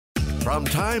From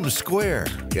Times Square,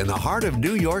 in the heart of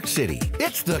New York City,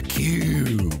 it's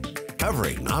theCUBE.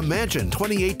 Covering Automaton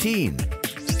 2018.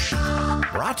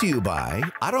 Brought to you by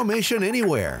Automation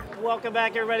Anywhere. Welcome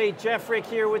back everybody, Jeff Frick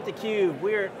here with theCUBE.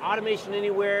 We're at Automation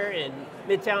Anywhere in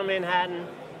Midtown Manhattan,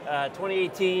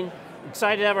 2018.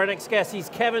 Excited to have our next guest. He's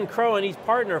Kevin Kroen. He's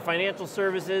partner, financial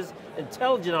services,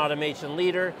 intelligent automation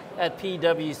leader at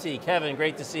PWC. Kevin,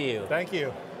 great to see you. Thank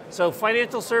you. So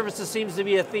financial services seems to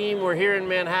be a theme. We're here in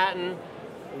Manhattan.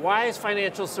 Why is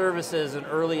financial services an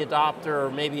early adopter, or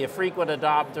maybe a frequent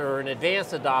adopter, or an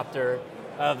advanced adopter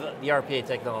of the RPA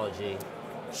technology?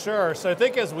 Sure, so I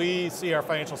think as we see our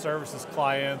financial services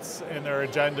clients and their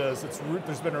agendas,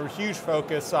 there's been a huge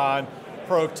focus on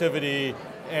productivity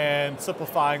and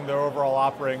simplifying their overall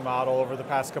operating model over the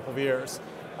past couple of years.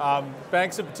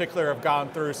 Banks in particular have gone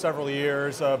through several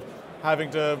years of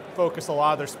having to focus a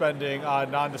lot of their spending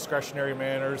on non-discretionary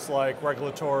manners like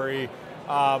regulatory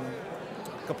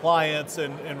compliance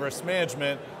and risk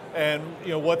management. And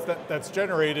what that's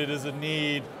generated is a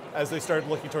need, as they start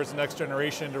looking towards the next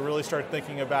generation, to really start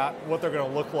thinking about what they're going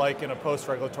to look like in a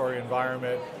post-regulatory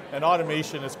environment. And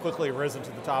automation has quickly risen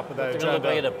to the top of that agenda. They're going to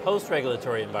look like in a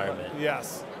post-regulatory environment?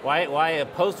 Yes. Why a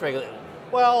post-regulatory?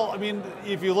 Well, I mean,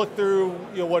 if you look through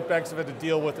what banks have had to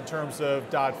deal with in terms of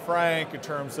Dodd-Frank, in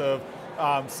terms of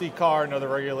CCAR and other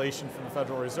regulation from the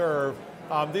Federal Reserve,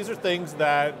 these are things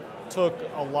that took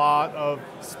a lot of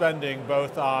spending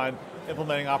both on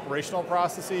implementing operational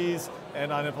processes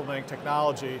and on implementing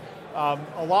technology.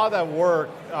 A lot of that work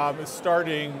is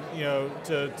starting,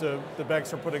 the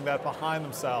banks are putting that behind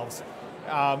themselves.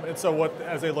 And so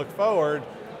as they look forward,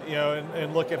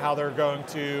 and look at how they're going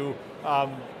to,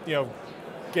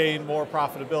 gain more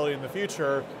profitability in the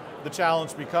future, the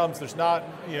challenge becomes there's not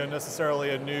necessarily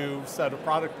a new set of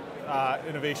product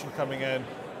innovation coming in,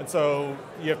 and so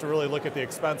you have to really look at the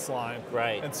expense line.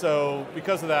 Right. And so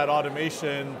because of that,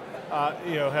 automation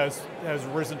has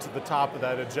risen to the top of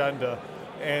that agenda,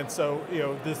 and so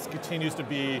this continues to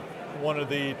be one of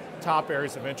the top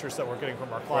areas of interest that we're getting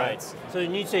from our clients. Right. So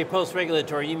when you say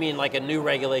post-regulatory, you mean like a new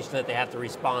regulation that they have to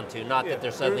respond to, not that they're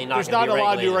suddenly not going to be regulated. There's not a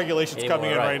lot of new regulations anymore,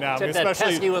 coming in right now. Except that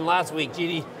pesky one last week,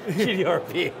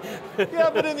 GDRP. Yeah,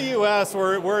 but in the US,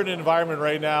 we're in an environment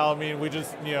right now. I mean, we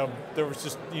just, there was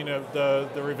just, the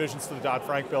revisions to the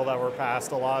Dodd-Frank bill that were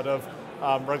passed. A lot of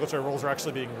regulatory rules are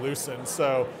actually being loosened.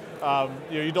 So,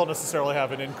 you don't necessarily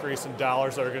have an increase in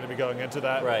dollars that are going to be going into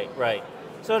that. Right, right.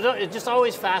 So it just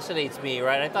always fascinates me,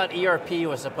 right? I thought ERP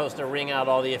was supposed to wring out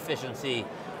all the efficiency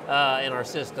in our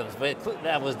systems, but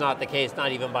that was not the case,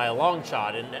 not even by a long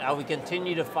shot. And how we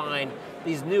continue to find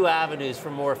these new avenues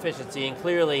for more efficiency, and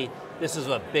clearly this is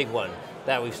a big one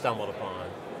that we've stumbled upon.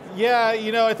 Yeah,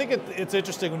 I think it's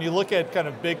interesting when you look at kind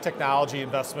of big technology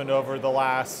investment over the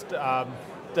last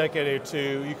decade or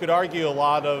two. You could argue a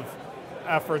lot of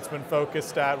effort's been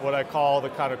focused at what I call the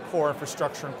kind of core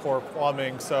infrastructure and core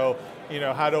plumbing. So,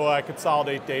 how do I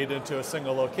consolidate data into a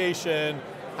single location?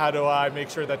 How do I make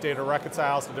sure that data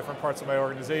reconciles to different parts of my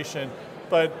organization?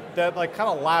 But that kind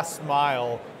of last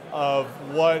mile of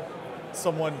what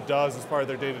someone does as part of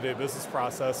their day-to-day business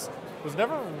process was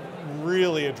never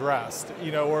really addressed,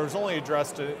 or it was only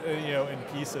addressed, in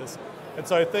pieces. And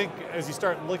so I think as you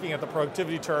start looking at the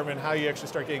productivity term and how you actually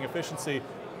start getting efficiency,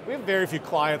 we have very few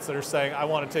clients that are saying, I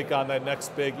want to take on that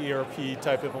next big ERP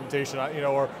type implementation,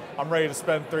 or I'm ready to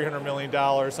spend $300 million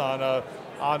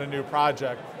on a new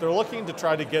project. They're looking to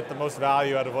try to get the most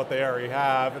value out of what they already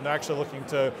have, and they're actually looking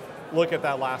to look at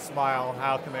that last mile and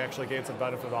how can they actually gain some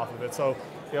benefit off of it. So,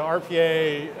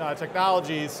 RPA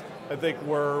technologies, I think,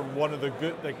 were one of the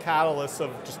catalysts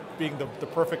of just being the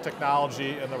perfect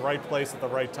technology in the right place at the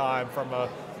right time from a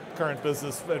current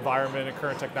business environment and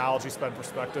current technology spend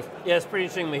perspective. Yeah, it's pretty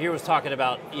interesting. Mahir was talking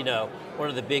about, one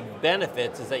of the big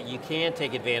benefits is that you can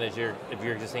take advantage of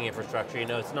your existing infrastructure.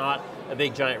 It's not a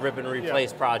big giant rip and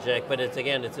replace project, but it's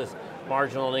this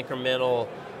marginal and incremental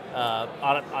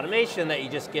automation that you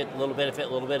just get a little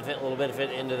benefit,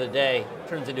 into the day,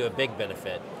 turns into a big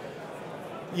benefit.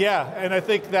 Yeah, and I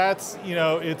think that's,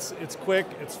 it's quick,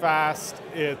 it's fast,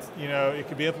 it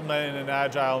can be implemented in an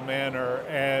agile manner,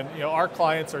 and our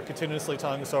clients are continuously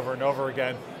telling us over and over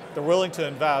again, they're willing to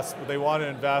invest, but they want to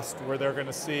invest where they're going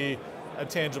to see a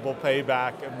tangible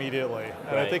payback immediately.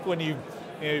 And I think when you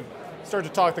start to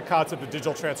talk the concept of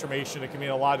digital transformation, it can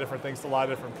mean a lot of different things to a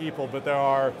lot of different people, but there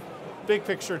are big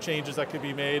picture changes that could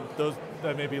be made, those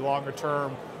that may be longer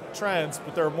term trends,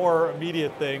 but there are more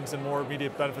immediate things and more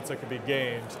immediate benefits that can be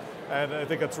gained. And I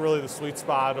think that's really the sweet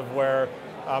spot of where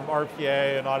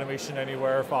RPA and Automation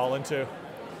Anywhere fall into.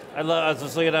 I was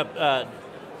just looking up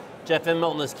Jeff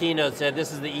Immelt in his keynote said,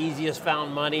 this is the easiest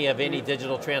found money of any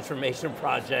digital transformation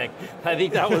project. I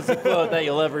think that was the quote that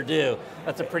you'll ever do.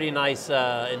 That's a pretty nice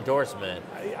endorsement.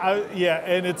 Yeah,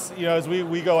 and it's, as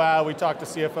we go out, we talk to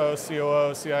CFOs,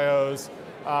 COOs, CIOs,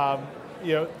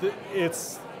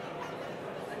 it's,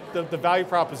 the value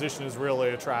proposition is really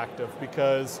attractive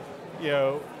because,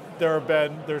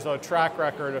 there's a track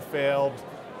record of failed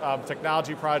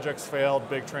technology projects, failed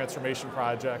big transformation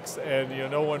projects, and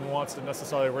no one wants to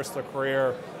necessarily risk their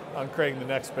career on creating the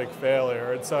next big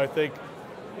failure. And so I think,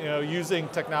 using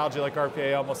technology like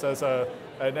RPA almost as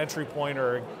an entry point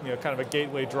or kind of a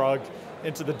gateway drug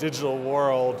into the digital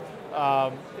world,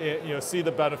 see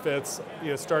the benefits,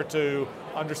 start to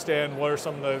understand what are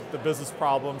some of the business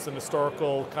problems and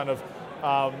historical kind of,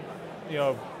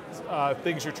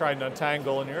 things you're trying to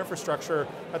untangle in your infrastructure,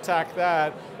 attack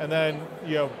that, and then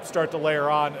start to layer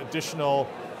on additional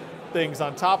things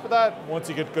on top of that once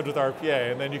you get good with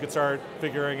RPA. And then you can start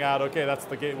figuring out, okay, that's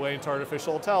the gateway into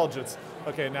artificial intelligence.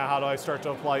 Okay, now how do I start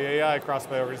to apply AI across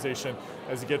my organization?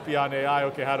 As you get beyond AI,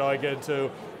 okay, how do I get into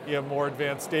more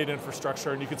advanced data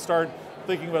infrastructure? And you can start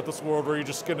thinking about this world where you're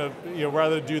just going to,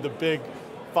 rather than do the big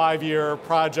 5-year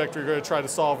project where you're going to try to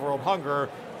solve world hunger,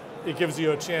 it gives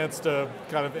you a chance to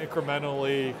kind of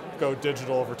incrementally go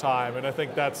digital over time. And I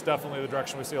think that's definitely the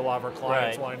direction we see a lot of our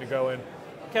clients wanting to go in.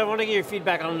 Kevin, I want to get your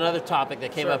feedback on another topic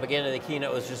that came up again in the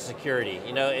keynote, was just security.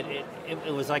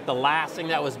 It was like the last thing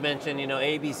that was mentioned,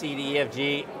 A, B, C, D, E, F,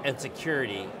 G, and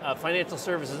security. Financial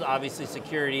services, obviously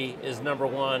security is number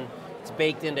one. It's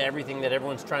baked into everything that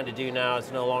everyone's trying to do now.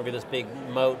 It's no longer this big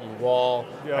moat and wall,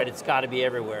 right? It's got to be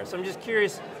everywhere. So I'm just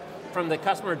curious, from the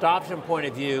customer adoption point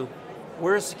of view,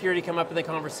 where's security come up in the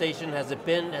conversation? Has it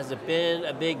been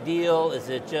a big deal? Is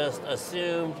it just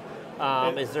assumed?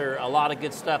 Is there a lot of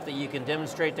good stuff that you can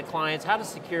demonstrate to clients? How does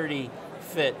security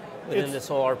fit within this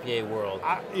whole RPA world?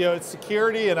 It's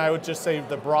security, and I would just say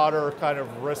the broader kind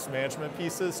of risk management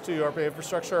pieces to RPA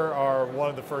infrastructure are one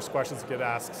of the first questions that get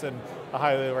asked in a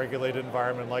highly regulated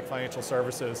environment like financial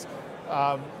services.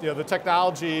 The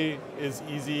technology is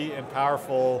easy and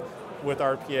powerful with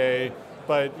RPA,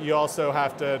 but you also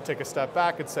have to take a step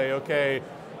back and say, okay,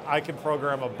 I can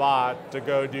program a bot to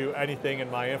go do anything in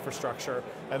my infrastructure.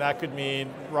 And that could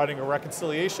mean running a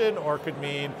reconciliation, or it could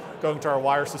mean going to our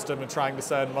wire system and trying to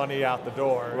send money out the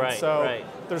door. Right, so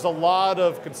there's a lot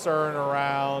of concern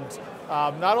around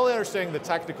not only understanding the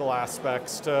technical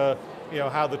aspects to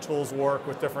how the tools work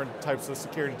with different types of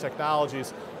security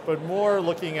technologies, but more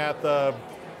looking at the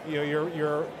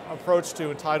your approach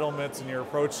to entitlements and your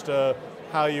approach to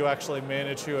how you actually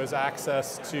manage who has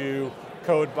access to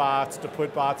code bots, to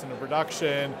put bots into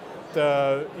production,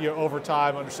 to over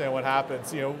time understand what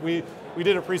happens. We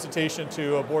did a presentation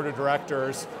to a board of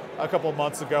directors a couple of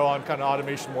months ago on kind of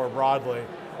automation more broadly,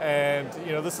 and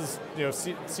this is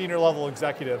senior level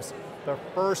executives. The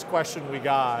first question we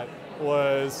got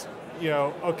was,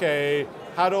 okay,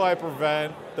 how do I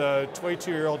prevent the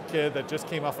 22-year-old kid that just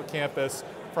came off of campus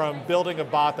from building a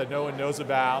bot that no one knows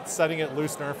about, setting it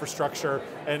loose in our infrastructure,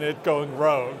 and it going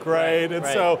rogue, right? And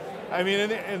so, I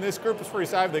mean, and this group was pretty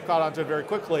savvy. They caught on to it very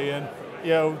quickly, and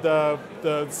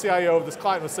the CIO of this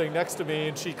client was sitting next to me,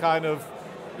 and she kind of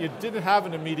didn't have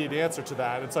an immediate answer to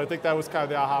that. And so I think that was kind of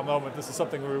the aha moment. This is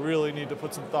something we really need to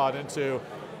put some thought into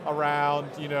around,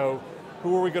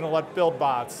 who are we going to let build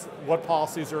bots? What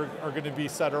policies are going to be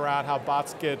set around how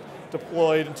bots get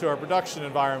deployed into our production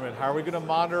environment? How are we going to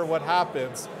monitor what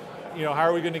happens? How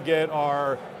are we going to get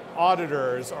our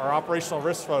auditors, our operational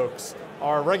risk folks,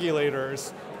 our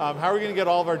regulators, how are we going to get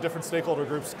all of our different stakeholder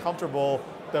groups comfortable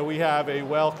that we have a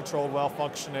well-controlled,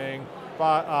 well-functioning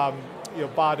bot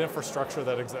infrastructure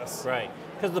that exists? Right,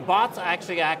 because the bots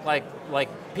actually act like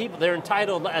people. They're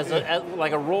entitled as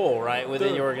like a role, right,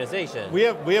 within your organization. We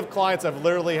have clients that have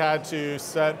literally had to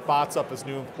set bots up as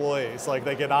new employees. Like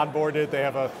they get onboarded, they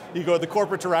have you go to the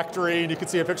corporate directory and you can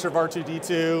see a picture of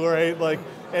R2D2, right? Like,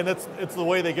 and it's the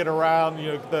way they get around,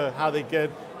 how they get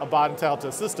a bot entitled to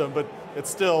a system, but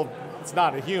it's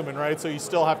not a human, right? So you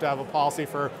still have to have a policy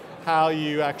for how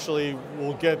you actually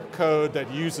will get code that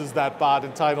uses that bot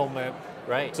entitlement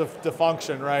to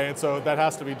function, right? And so that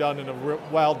has to be done in a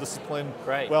well-disciplined,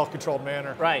 well-controlled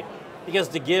manner. Right, because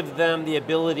to give them the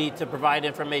ability to provide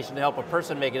information to help a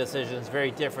person make a decision is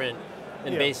very different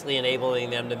than basically enabling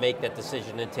them to make that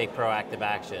decision and take proactive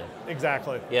action.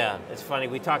 Exactly. Yeah, it's funny.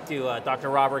 We talked to Dr.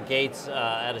 Robert Gates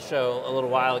at a show a little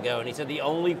while ago, and he said the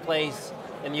only place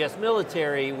in the US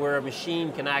military where a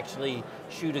machine can actually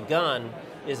shoot a gun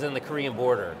is in the Korean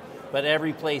border. But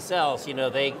every place else,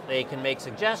 they can make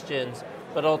suggestions,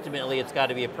 but ultimately it's got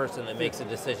to be a person that makes a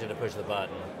decision to push the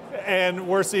button. And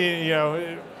we're seeing,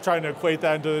 trying to equate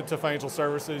that into financial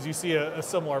services. You see a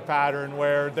similar pattern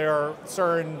where there are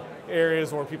certain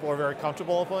areas where people are very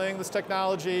comfortable employing this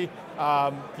technology.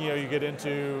 You get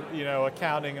into,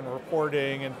 accounting and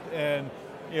reporting and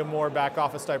more back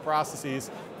office type processes.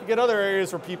 You get other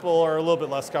areas where people are a little bit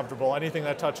less comfortable. Anything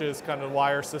that touches kind of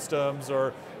wire systems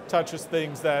or touches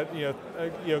things that,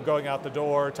 going out the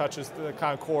door, touches the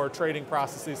kind of core trading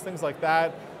processes, things like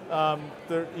that.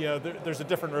 There's a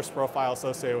different risk profile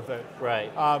associated with it.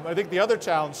 Right. I think the other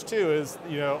challenge too is,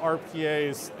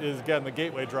 RPA is again the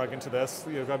gateway drug into this.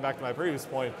 Going back to my previous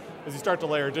point, as you start to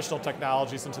layer additional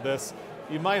technologies into this,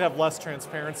 you might have less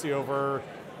transparency over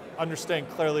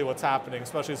understanding clearly what's happening,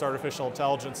 especially as artificial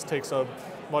intelligence takes a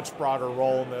much broader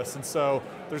role in this. And so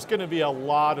there's going to be a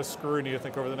lot of scrutiny, I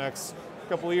think, over the next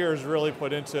couple of years really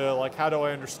put into like, how do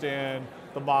I understand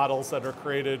the models that are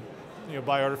created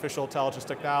by artificial intelligence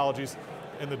technologies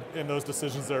in those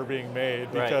decisions that are being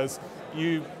made. Because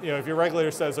if your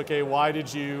regulator says, okay, why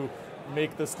did you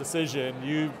make this decision,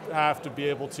 you have to be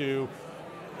able to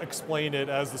explain it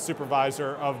as the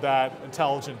supervisor of that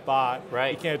intelligent bot.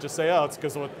 Right. You can't just say, oh, it's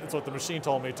because it's what the machine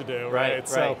told me to do, right?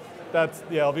 So that's,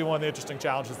 it'll be one of the interesting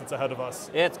challenges that's ahead of us.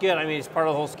 Yeah, it's good. I mean, it's part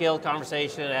of the whole scale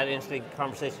conversation. I had an interesting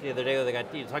conversation the other day where they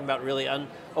got talking about really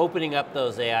opening up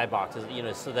those AI boxes,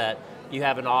 so that you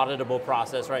have an auditable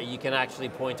process, right? You can actually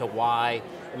point to why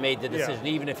it made the decision,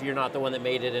 even if you're not the one that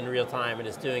made it in real time and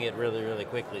is doing it really, really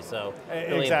quickly. So,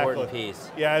 really important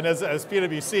piece. Yeah, and as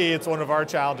PWC, it's one of our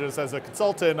challenges as a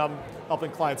consultant. I'm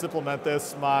helping clients implement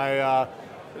this. My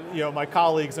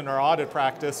colleagues in our audit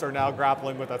practice are now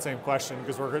grappling with that same question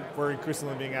because we're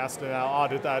increasingly being asked to now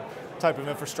audit that type of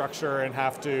infrastructure and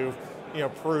have to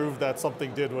prove that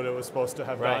something did what it was supposed to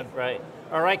have done. Right.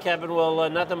 All right, Kevin, well,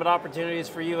 nothing but opportunities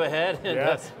for you ahead,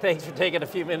 and thanks for taking a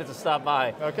few minutes to stop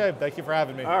by. Okay, thank you for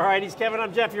having me. All right, he's Kevin,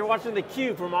 I'm Jeff. You're watching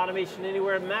theCUBE from Automation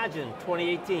Anywhere Imagine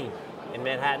 2018 in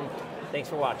Manhattan. Thanks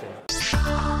for watching.